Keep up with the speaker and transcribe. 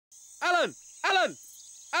Alan! Alan!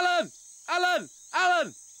 Alan! Alan!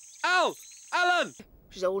 Alan! Al! Alan!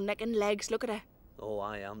 She's all neck and legs. Look at her. Oh,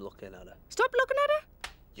 I am looking at her. Stop looking at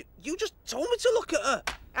her. You just told me to look at her.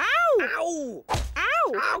 Ow! Ow!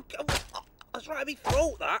 Ow! Ow! That's right in my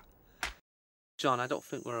throat, that. John, I don't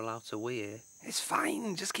think we're allowed to wee here. It's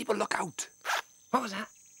fine, just keep a lookout. What was that?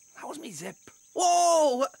 That was me zip.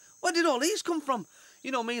 Whoa! Where did all these come from?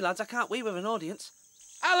 You know me, lads, I can't wee with an audience.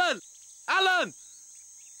 Alan! Alan!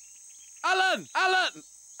 Alan! Alan!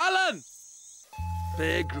 Alan!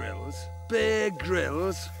 Bear Grylls? Bear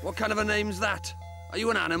Grylls? What kind of a name's that? Are you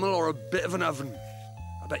an animal or a bit of an oven?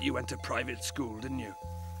 I bet you went to private school, didn't you?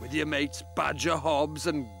 With your mates Badger Hobbs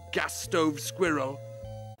and Gas Stove Squirrel.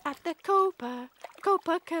 At the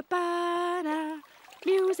Copacabana,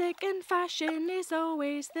 music and fashion is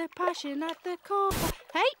always the passion at the Copa.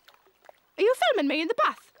 Hey! Are you filming me in the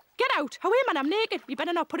bath? Get out! Away, man, I'm naked. You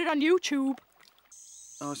better not put it on YouTube.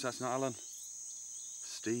 Oh, so that's not Alan.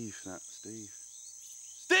 Steve, that's Steve.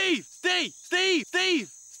 Steve! Steve! Steve! Steve!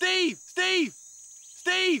 Steve! Steve!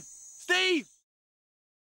 Steve! Steve!